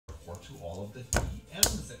or to all of the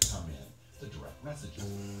DMs that come in, the direct messages.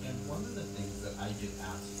 And one of the things that I get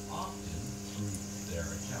asked often through their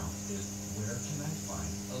account is, where can I find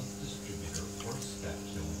a distributor for Scut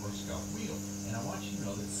Kiln or Scout Wheel? And I want you to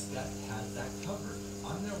know that Scut has that covered.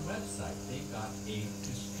 On their website, they've got a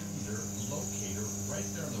distributor locator right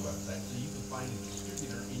there on the website, so you can find a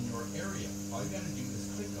distributor in your area. All you got to do is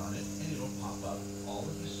click on it, and it'll pop up all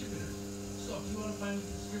the distributors. So if you want to find a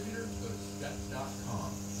distributor, go to scut.com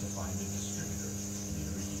to find a distributor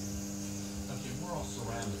near you. Okay, we're all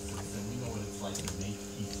ceramicists, and we know what it's like to make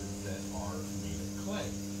pieces that are made of clay.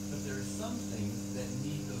 But there are some things that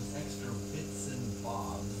need those extra bits and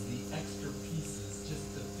bobs, the extra pieces, just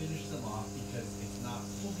to finish them off, because it's not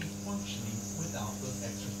fully functioning without those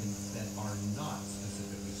extra things that are not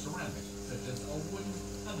specifically ceramic, such as a wooden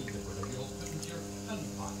honey dipper that you'll put into your honey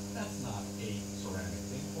pot. That's not a ceramic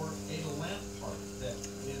thing. Or a lamp part that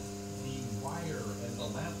is the wire and the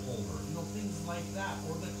lamp holder, things like that.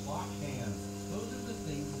 Or the clock hands. Those are the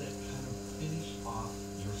things that kind of finish off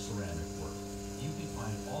your ceramic work. You can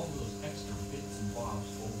find all those extra bits and bobs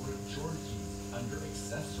over at Georgie's under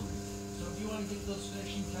accessories. So if you want to get those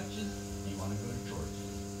finishing touches, you want to go to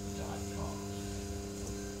Georgie's.com.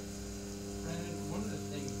 Brandon, one of the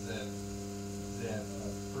things that a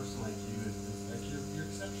person like you is like you're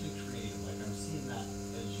exceptionally creative. Like I'm seeing that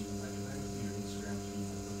as you like as I go through your Instagram feed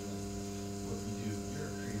and looking at what you do. You're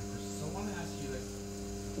a creative person. So I want to ask you, like,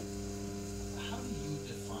 how do you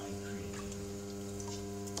define creativity?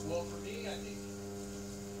 Well, for me, I think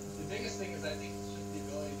the biggest thing is I think it's just the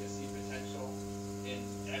ability to see potential in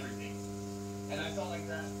everything. And I felt like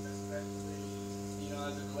that, especially,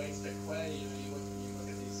 as it relates to clay. You look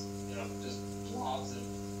at these, just blobs of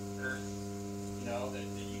earth,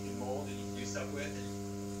 that you can mold and you can do stuff with,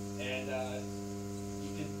 and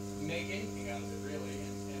you can make anything out of it, really.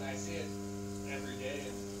 And I see it every day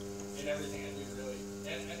in everything I do, really.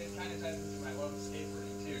 And it kind of ties into my love of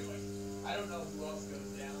skateboarding too. Like, I don't know who else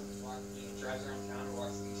goes down and drives around town or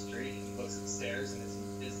walks in the street and looks at the stairs and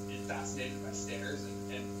is fascinated by stairs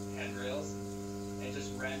and handrails and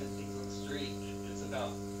just random things on the street. It's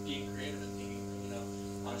about being creative and thinking,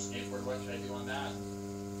 on a skateboard, what could I do on that?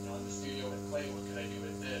 In the studio with clay, what could I do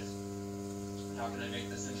with this? How can I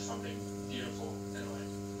make this into something beautiful in a way?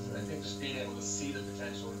 So I think just being able to see the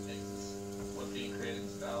potential in things is what being creative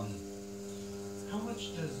is about. How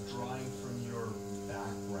much does drawing from your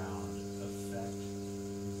background affect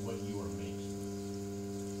what you are making?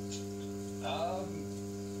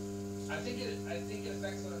 I think it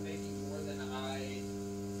affects what I'm making more than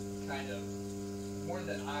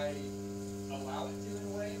I allow it to, in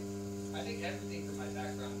a way. I think everything from my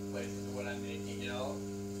background plays into what I'm making,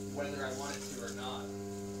 whether I want it to or not.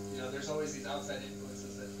 There's always these outside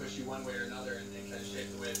influences that push you one way or another and kind of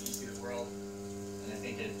shape the way that you see the world. And I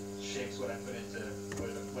think it shapes what I put into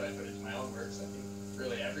my own works. I think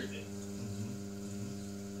really everything. Mm-hmm.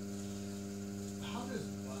 How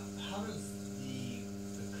does the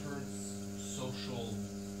current social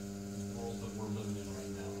world that we're living in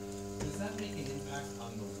right now, does that make an impact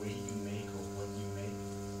on the way you make or what you make?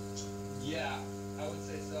 Yeah, I would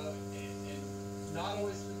say so, and not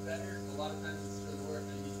always for the better. A lot of times it's for the worse.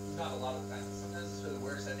 Not a lot of times. Sometimes it's for the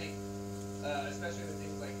worse. I think, especially with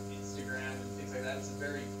things like Instagram and things like that, it's a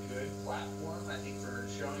very good platform, I think, for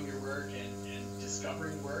showing your work and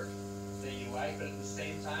discovering work that you like. But at the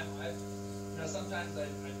same time, sometimes I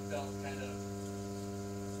felt kind of,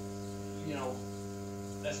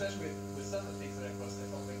 especially with some of the things that I post, I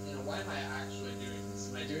felt like, why am I actually doing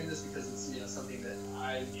this? Am I doing this because it's, something that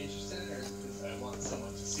I'm interested in, or is it because I want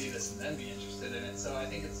someone to see this and then be interested in it? So I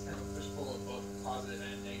think it's kind of a push-pull of both positive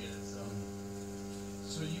and negative. So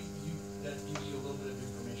that gives you a little bit of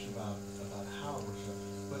information about how it works.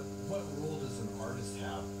 But what role does an artist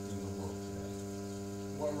have in the world today?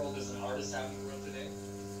 What role does an artist have in the world today?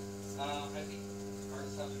 I think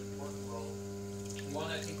artists have an important role.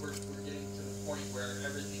 One, I think we're getting to the point where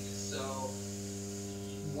everything is so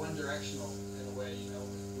one-directional in a way,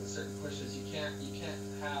 with certain pushes. You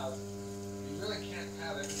really can't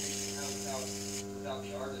have everything you have without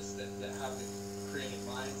the artists that have the creative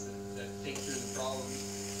minds that think through the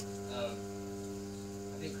problems. I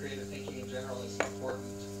think creative thinking in general is important,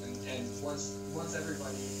 and once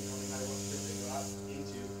everybody, no matter what field they go out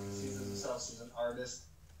into, sees themselves as an artist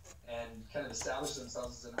and kind of establish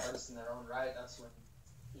themselves as an artist in their own right, that's when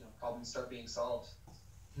problems start being solved.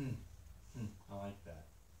 I like that.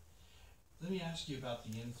 Let me ask you about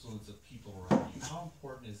the influence of people around you. How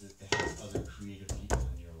important is it to have other creative people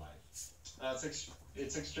in your life?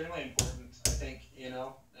 It's extremely important, I think, to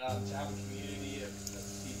have a community of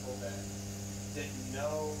people that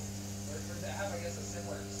know, or that have, I guess, a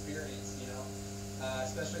similar experience.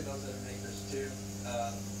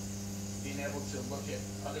 being able to look at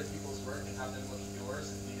other people's work and have them look at yours,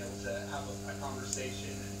 and being able to have a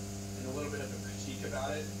conversation and a little bit of a critique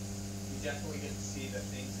about it, you definitely get to see the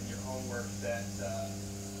things in your own work that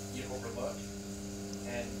you overlook,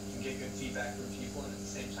 and you can get good feedback from people, and at the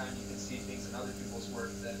same time you can see things in other people's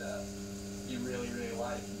work that you really, really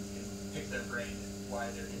like, and you can pick their brain and why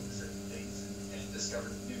they're doing certain things, and discover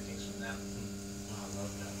new things from them. Oh, I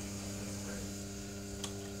love that. That's great.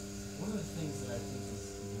 One of the things that I think is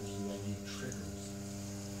usually I need triggers,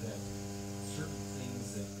 that certain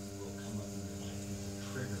things that will come up in your life is a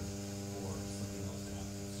trigger for something else to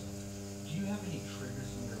happen. So, do you have any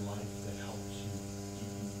triggers in your life that help to get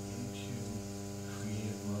you into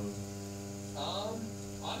creative mode?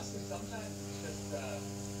 Honestly, sometimes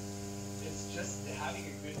it's just having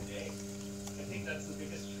a good day. I think that's the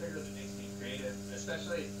biggest trigger that makes me creative,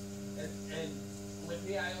 especially, and with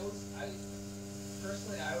me, I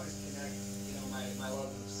personally always connect, my love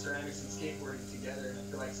of ceramics and skateboarding together, and I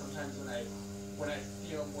feel like sometimes when I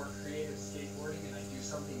feel more creative skateboarding and I do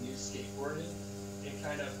something new skateboarding, it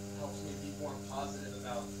kind of helps me be more positive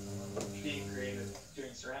about being creative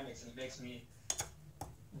doing ceramics, and it makes me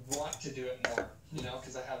want to do it more,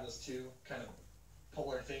 because I have those two kind of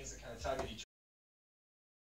polar things that kind of tug at each